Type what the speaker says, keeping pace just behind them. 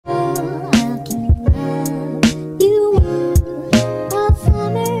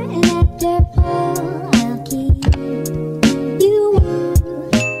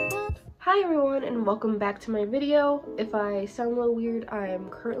back to my video. If I sound a little weird, I am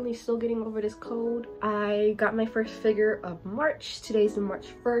currently still getting over this cold. I got my first figure of March. Today's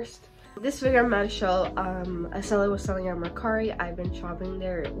March 1st. This figure I'm about to show, a seller was selling at Mercari. I've been shopping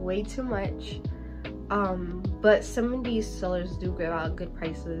there way too much. But some of these sellers do give out good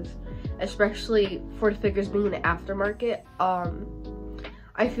prices, especially for the figures being in the aftermarket.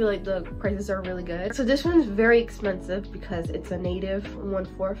 I feel like the prices are really good. So this one's very expensive because it's a native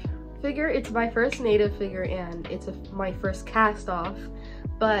 1/4 figure. It's my first native figure and it's my first cast off.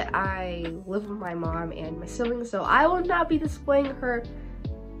 But I live with my mom and my siblings, so I will not be displaying her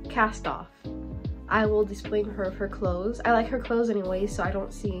cast off. I will display her clothes. I like her clothes anyway, so I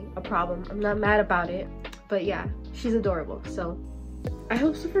don't see a problem. I'm not mad about it. But yeah, she's adorable. So I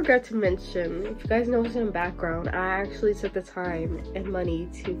also forgot to mention, if you guys notice in the background, I actually took the time and money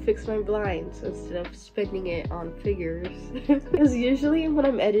to fix my blinds instead of spending it on figures. Because usually when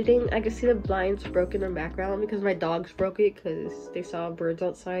I'm editing, I can see the blinds broken in the background because my dogs broke it because they saw birds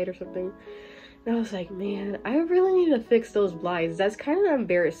outside or something. And I was like, man, I really need to fix those blinds. That's kind of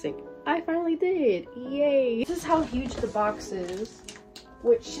embarrassing. I finally did. Yay. This is how huge the box is.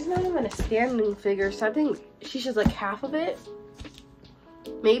 Which, she's not even a standing figure, so I think she's just like half of it.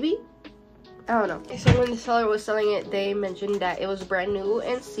 Maybe? I don't know. Okay, so when the seller was selling it, they mentioned that it was brand new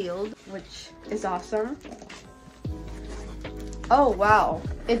and sealed, which is awesome. Oh, wow.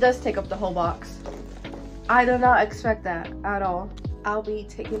 It does take up the whole box. I did not expect that at all. I'll be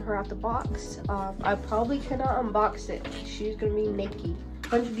taking her out the box. I probably cannot unbox it. She's gonna be naked. A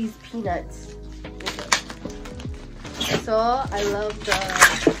bunch of these peanuts. So I love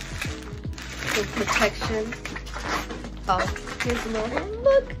the protection. Oh, here's a little hand.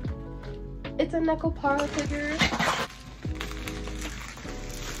 Look! It's a Nekopara figure.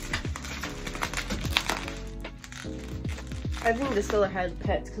 I think the seller had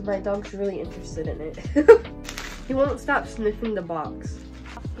pets because my dog's really interested in it. He won't stop sniffing the box.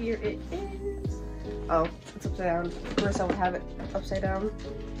 Here it is. Oh, it's upside down. Of course I would have it upside down.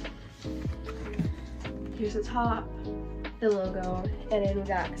 Here's the top, the logo, and then we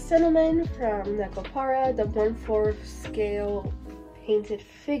got Cinnamon from Nekopara, the 1/4 scale painted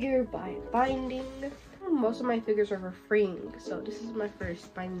figure by binding. Most of my figures are for freeing, so this is my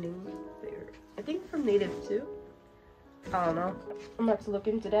first binding figure. I think from native too. I don't know. I'm about to look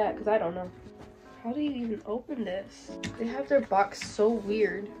into that because I don't know. How do you even open this? They have their box so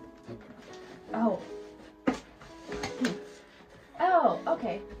weird. Oh. Oh,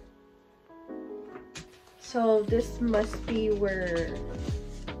 okay. So this must be where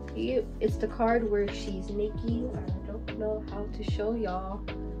it's the card where she's naked. I don't know how to show y'all.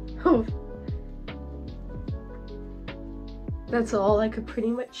 That's all I could pretty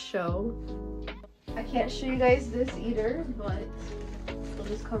much show. I can't show you guys this either, but we'll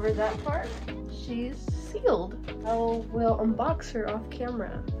just cover that part. She's sealed. I will unbox her off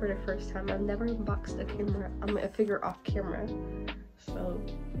camera for the first time. I've never unboxed a figure off camera. So,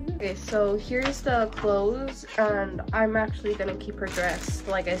 okay, so here's the clothes, and I'm actually gonna keep her dressed,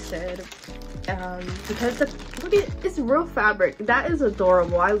 like I said, because look at it's real fabric. That is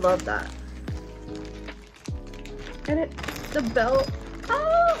adorable. I love that. And the belt.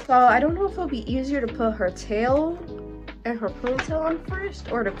 Oh, so I don't know if it'll be easier to put her tail and her ponytail on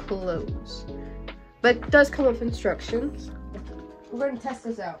first or the clothes, but it does come with instructions. We're gonna test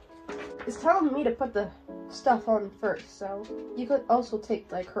this out. It's telling me to put the stuff on first, so you could also take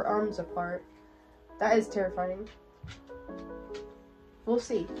like her arms apart. That is terrifying. We'll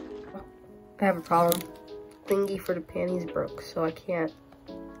see. I have a problem. Thingy for the panties broke, so I can't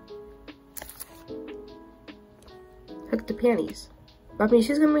hook the panties. I mean,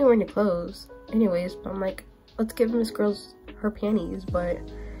 she's gonna be wearing the clothes anyways, but I'm like, let's give Miss Girls her panties, but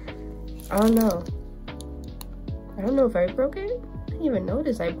I don't know. I don't know if I broke it. I didn't even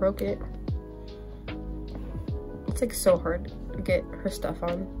notice I broke it. It's like so hard to get her stuff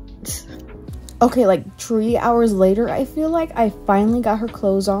on. Okay, like 3 hours later, I feel like I finally got her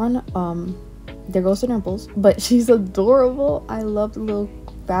clothes on. There goes the nipples, but she's adorable. I love the little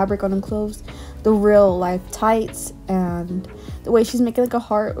fabric on the clothes, the real life tights, and the way she's making like a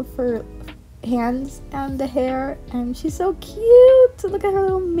heart with her hands and the hair, and she's so cute. Look at her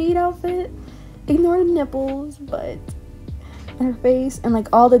little maid outfit. Ignore the nipples, but and her face and like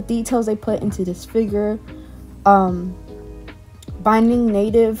all the details they put into this figure. Binding,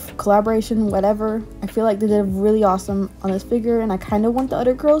 native, collaboration, whatever. I feel like they did really awesome on this figure, and I kind of want the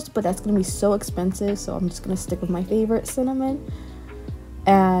other girls, but that's gonna be so expensive, so I'm just gonna stick with my favorite, Cinnamon.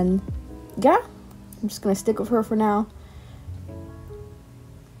 And yeah, I'm just gonna stick with her for now.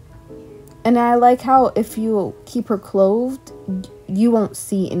 And I like how if you keep her clothed, you won't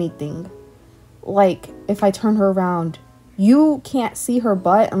see anything. like if I turn her around, you can't see her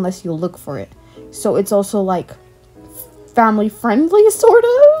butt unless you look for it. So it's also like family friendly, sort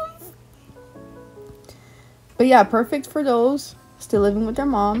of. But yeah, perfect for those still living with their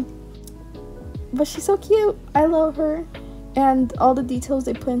mom. But she's so cute. I love her. And all the details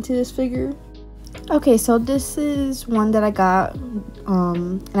they put into this figure. Okay, so this is one that I got.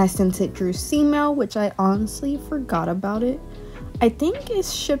 And I sent it through C-mail, which I honestly forgot about it. I think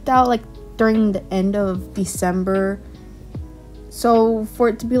it's shipped out like during the end of December. So for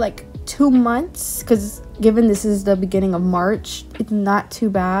it to be like 2 months, because given this is the beginning of March, it's not too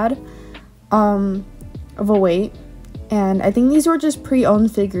bad of a wait. And I think these were just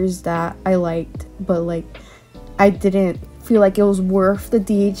pre-owned figures that I liked, but like I didn't feel like it was worth the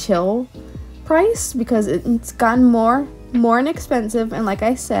DHL price because it's gotten more inexpensive. And like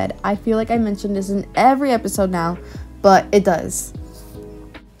I said, I feel like I mentioned this in every episode now, but it does.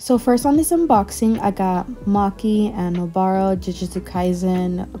 So first on this unboxing, I got Maki and Nobara Jujutsu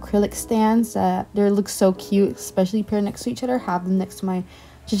Kaisen acrylic stands that they look so cute, especially paired next to each other. I have them next to my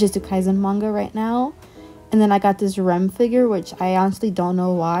Jujutsu Kaisen manga right now. And then I got this Rem figure, which I honestly don't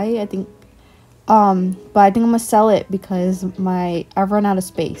know why. I think but I think I'm gonna sell it because I've run out of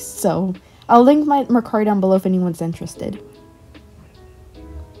space. So I'll link my Mercari down below if anyone's interested.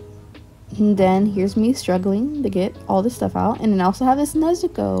 And then here's me struggling to get all this stuff out. And then I also have this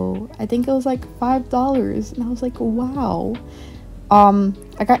Nezuko. I think it was like $5. And I was like, wow. I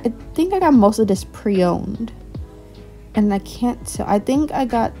think I got most of this pre-owned. And I can't tell. I think I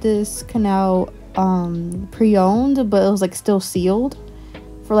got this canal pre-owned, but it was like still sealed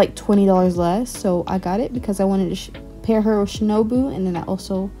for like $20 less. So I got it because I wanted to pair her with Shinobu. And then I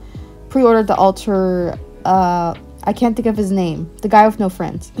also pre-ordered the alter, I can't think of his name, the guy with no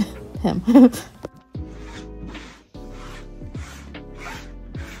friends. Him.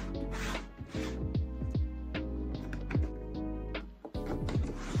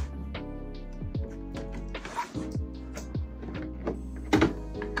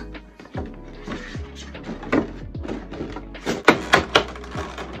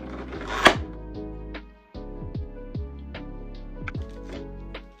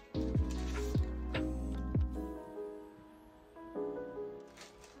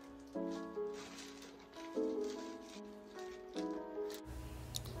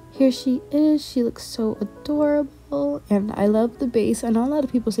 Here she is. She looks so adorable, and I love the base. I know a lot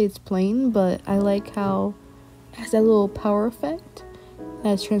of people say it's plain, but I like how it has that little power effect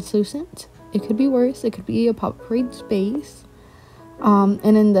that's translucent. It could be worse. It could be a Pop Parade's base. And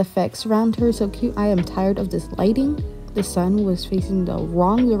then the effects around her are so cute. I am tired of this lighting. The sun was facing the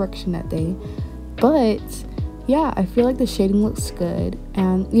wrong direction that day, but yeah, I feel like the shading looks good.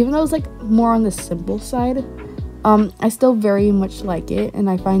 And even though it's like more on the simple side, I still very much like it, and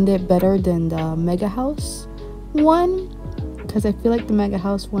I find it better than the Mega House one, because I feel like the Mega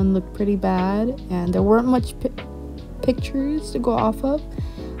House one looked pretty bad and there weren't much pictures to go off of.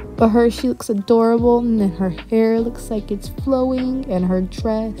 But she looks adorable, and then her hair looks like it's flowing, and her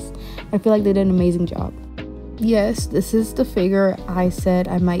dress, I feel like they did an amazing job. Yes, this is the figure I said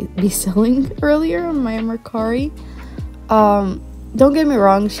I might be selling earlier on my Mercari. Don't get me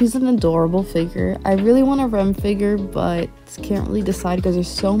wrong, she's an adorable figure. I really want a Rem figure, but can't really decide because there's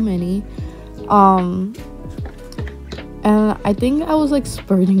so many. And I think I was like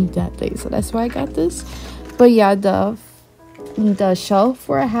spurting that day, so that's why I got this. But yeah, the shelf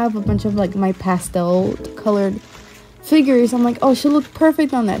where I have a bunch of like my pastel colored figures, I'm like, oh, she'll look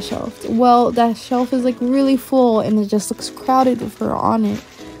perfect on that shelf. Well, that shelf is like really full, and it just looks crowded with her on it.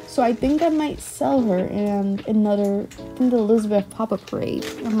 So I think I might sell her, and I think the Elizabeth Pop-Up Parade,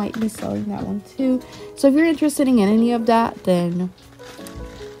 I might be selling that one too. So if you're interested in any of that, then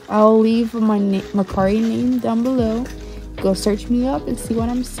I'll leave my Mercari name down below. Go search me up and see what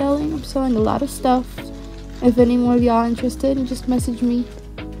I'm selling. I'm selling a lot of stuff. If any more of y'all interested, just message me.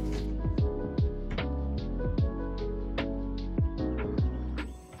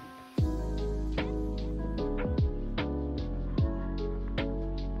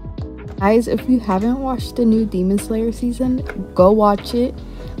 Guys, if you haven't watched the new Demon Slayer season, go watch it.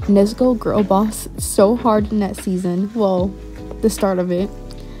 Nezuko girl boss so hard in that season. Well, the start of it.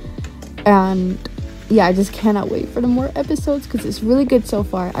 And yeah, I just cannot wait for the more episodes because it's really good so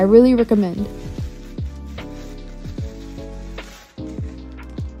far. I really recommend.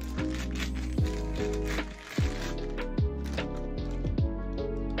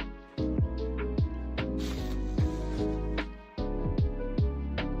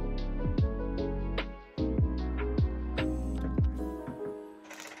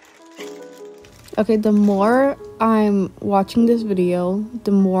 Okay, the more I'm watching this video,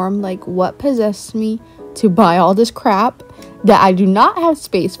 the more I'm like, what possessed me to buy all this crap that I do not have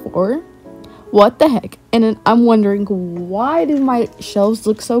space for? What the heck? And then I'm wondering, why do my shelves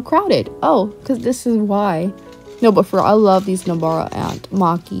look so crowded? Oh, because this is why. No, but for real, I love these Nobara and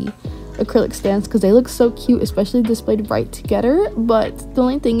Maki acrylic stands because they look so cute, especially displayed right together. But the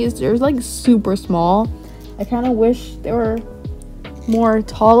only thing is, they're like super small. I kind of wish they were more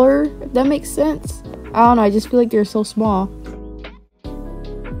taller, if that makes sense. I don't know, I just feel like they're so small.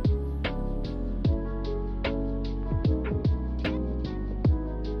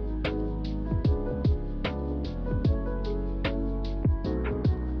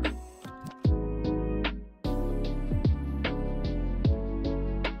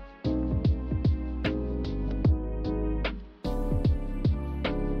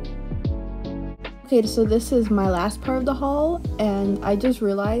 Okay, so this is my last part of the haul, and I just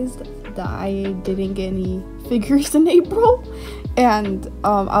realized that I didn't get any figures in April, and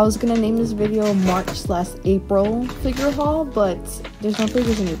I was gonna name this video March/April figure haul, but there's no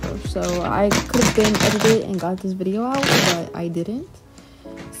figures in April, so I could have been edited and got this video out, but I didn't.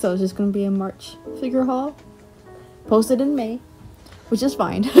 So it's just gonna be a March figure haul, posted in May, which is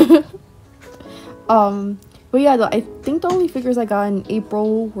fine. But yeah, I think the only figures I got in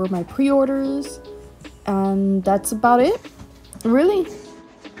April were my pre-orders, and that's about it, really.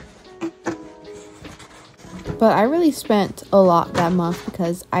 But I really spent a lot that month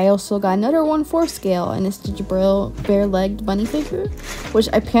because I also got another 1/4 scale, and it's the Jabril bare-legged bunny figure, which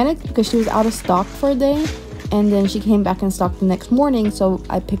I panicked because she was out of stock for a day, and then she came back in stock the next morning, so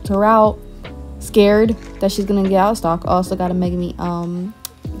I picked her out, scared that she's gonna get out of stock. I also got a Megami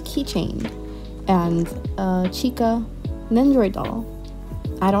keychain and Chica Nendoroid doll.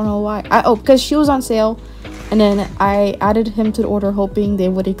 I don't know why. Because she was on sale, and then I added him to the order hoping they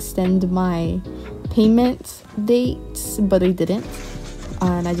would extend my payment dates, but they didn't,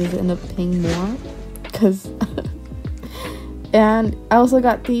 and I just ended up paying more because and I also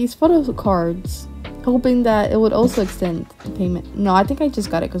got these photo cards hoping that it would also extend the payment. No, I think I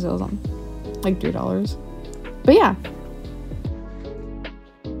just got it because it was on like $3. But yeah,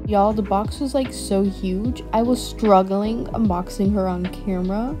 y'all, the box was like so huge. I was struggling unboxing her on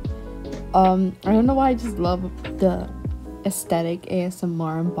camera. I don't know why, I just love the aesthetic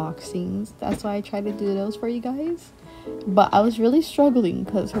ASMR unboxings. That's why I try to do those for you guys. But I was really struggling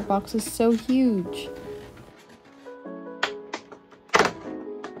because her box is so huge.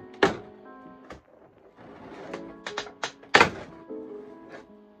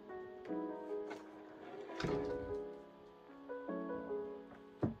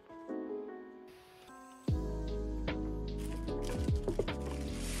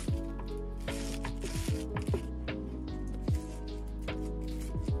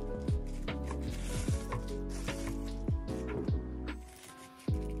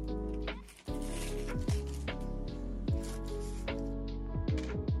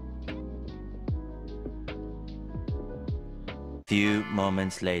 Few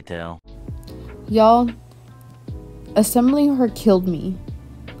moments later. Y'all, assembling her killed me.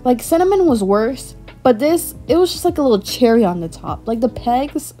 Like, Cinnamon was worse, but this, it was just like a little cherry on the top. Like the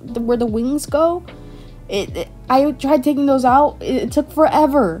pegs where the wings go, I tried taking those out. It took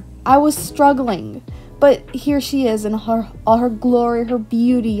forever. I was struggling, but here she is in all her glory, her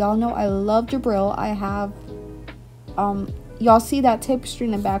beauty. Y'all know I love Jabril. I have y'all see that tapestry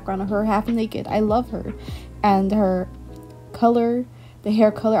in the background of her half naked. I love her, and her color, the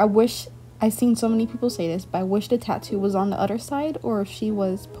hair color. I wish, I've seen so many people say this, but I wish the tattoo was on the other side, or if she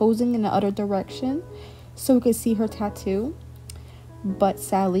was posing in the other direction so we could see her tattoo. But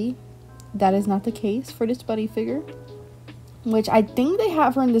sadly, that is not the case for this bunny figure, which I think they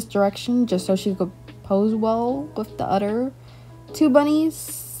have her in this direction just so she could pose well with the other two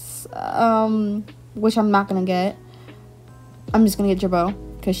bunnies, which I'm not gonna get. I'm just gonna get Jabot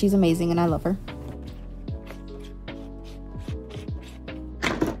because she's amazing and I love her.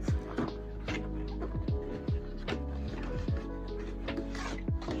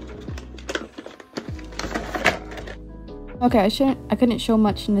 Okay, I couldn't show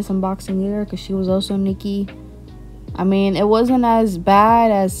much in this unboxing either because she was also Nikki. I mean, it wasn't as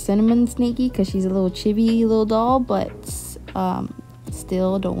bad as Cinnamon's Nikki because she's a little chibi little doll, but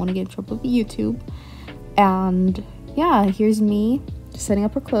still don't want to get in trouble with YouTube. And yeah, here's me just setting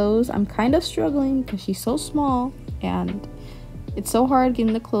up her clothes. I'm kind of struggling because she's so small and it's so hard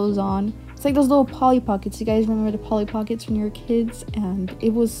getting the clothes on. It's like those little Polly Pockets. You guys remember the Polly Pockets when you were kids? And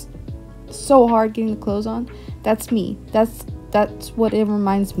it was so hard getting the clothes on. That's me. That's what it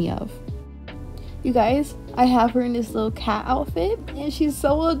reminds me of. You guys, I have her in this little cat outfit and she's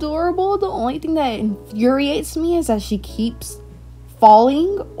so adorable. The only thing that infuriates me is that she keeps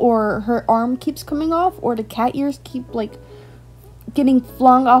falling, or her arm keeps coming off, or the cat ears keep like getting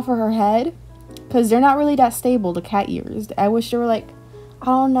flung off of her head, because they're not really that stable, the cat ears. I wish they were like, I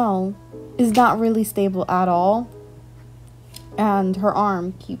don't know, it's not really stable at all. And her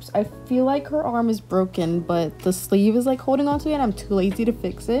arm keeps, I feel like her arm is broken, but the sleeve is like holding on to it and I'm too lazy to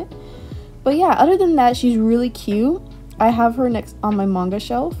fix it. But yeah, other than that, she's really cute. I have her next on my manga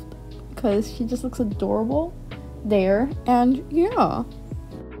shelf because she just looks adorable there. And yeah,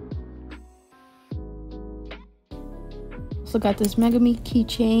 also got this Megami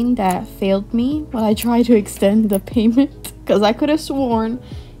keychain that failed me when I tried to extend the payment, because I could have sworn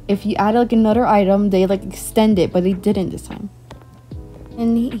if you add like another item they like extend it, but they didn't this time.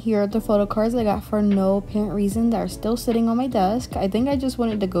 And here are the photo cards I got for no apparent reason that are still sitting on my desk. I think I just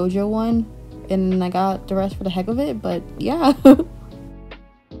wanted the Gojo one and I got the rest for the heck of it, but yeah.